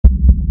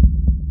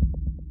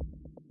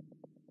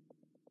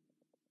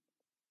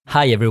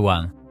Hi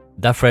everyone,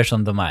 Fresh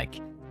on the mic.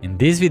 In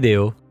this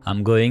video,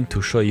 I'm going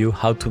to show you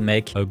how to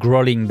make a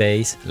growling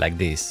bass like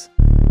this.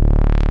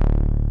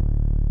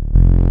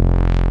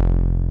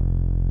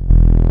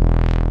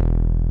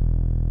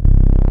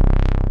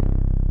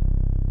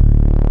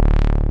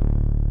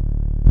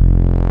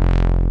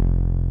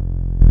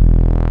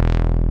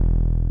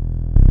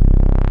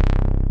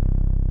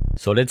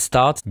 So let's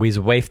start with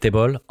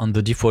wavetable on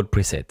the default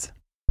preset.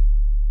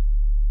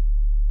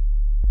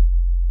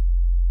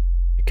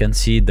 You can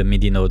see the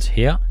MIDI notes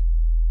here.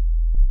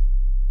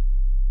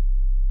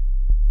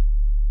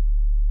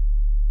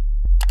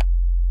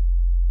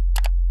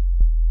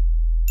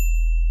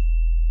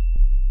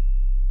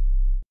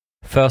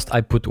 First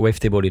I put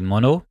wavetable in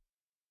mono,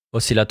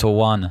 oscillator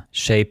 1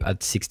 shape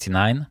at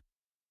 69,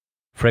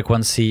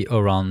 frequency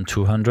around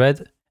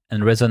 200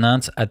 and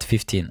resonance at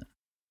 15.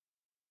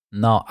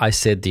 Now I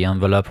set the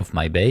envelope of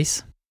my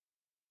bass.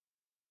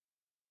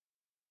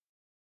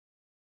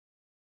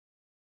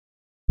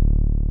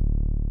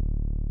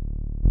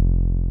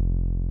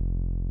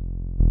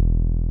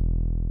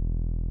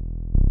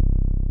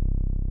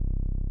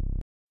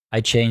 I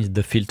changed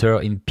the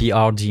filter in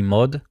PRD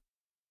mode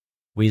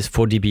with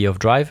 4 dB of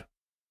drive.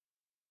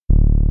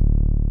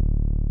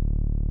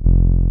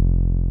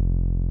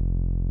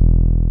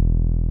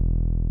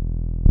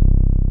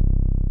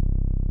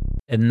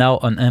 And now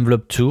on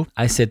envelope 2,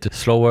 I set a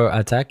slower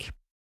attack,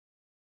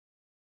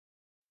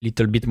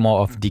 little bit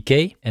more of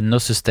decay and no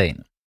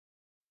sustain.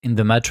 In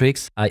the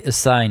matrix, I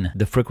assign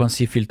the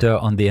frequency filter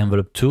on the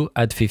envelope 2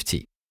 at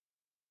 50.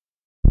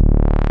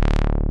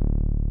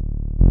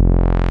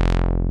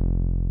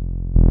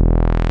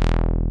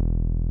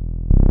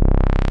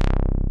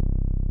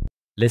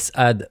 Let's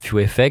add a few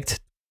effects.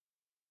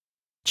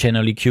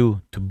 Channel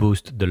EQ to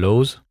boost the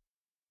lows.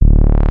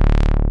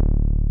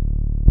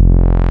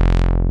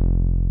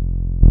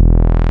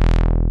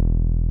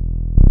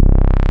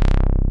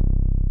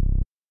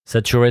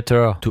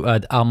 Saturator to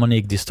add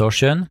harmonic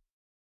distortion.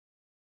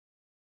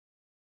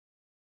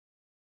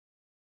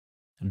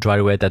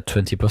 Dry wet at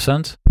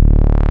 20%.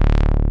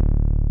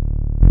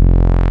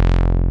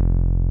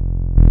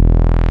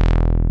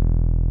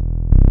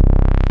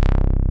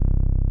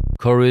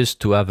 Chorus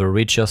to have a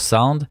richer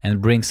sound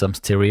and bring some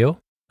stereo.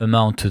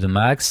 Amount to the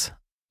max,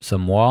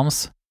 some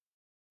warmth,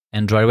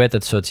 and dry wet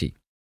at 30.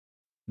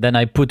 Then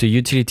I put a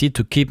utility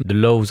to keep the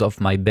lows of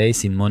my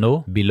bass in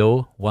mono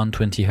below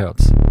 120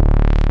 Hz.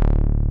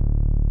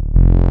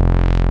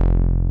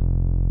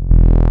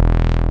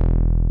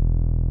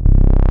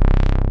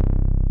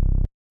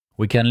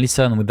 We can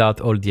listen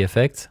without all the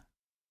effects.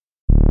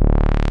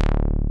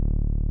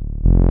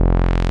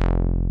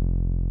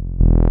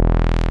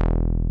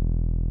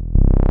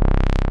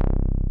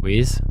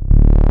 With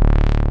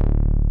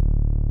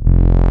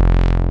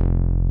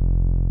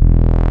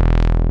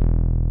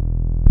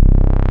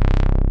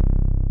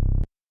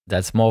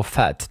that's more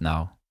fat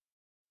now.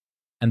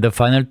 And the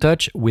final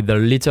touch with a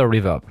little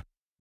reverb.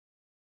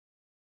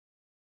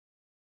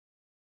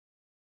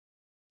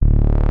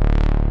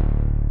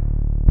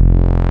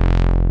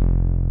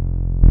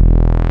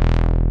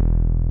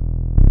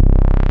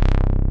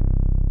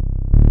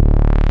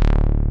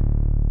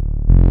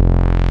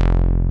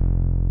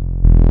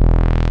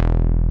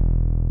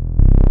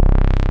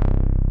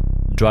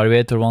 Dry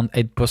rate around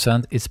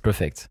 8% is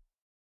perfect.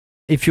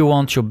 If you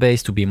want your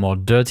bass to be more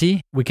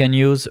dirty, we can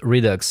use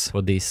Redux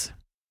for this.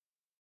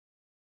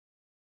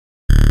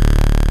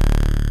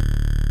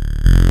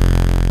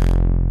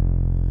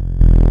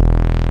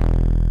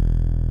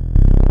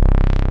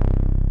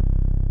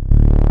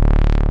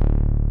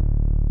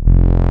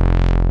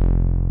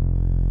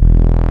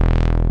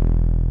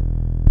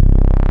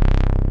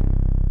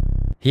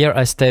 Here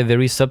I stay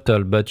very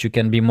subtle, but you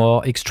can be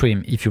more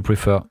extreme if you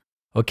prefer.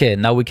 Okay,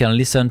 now we can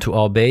listen to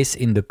our bass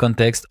in the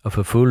context of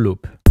a full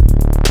loop.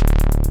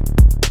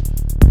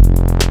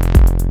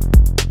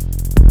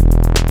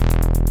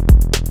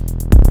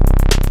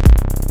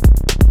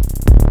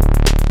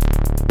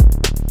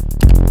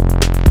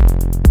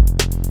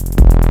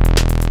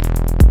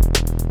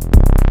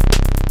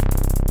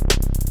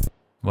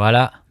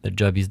 Voila, the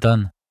job is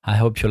done. I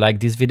hope you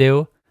like this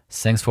video.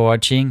 Thanks for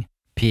watching.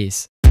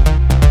 Peace.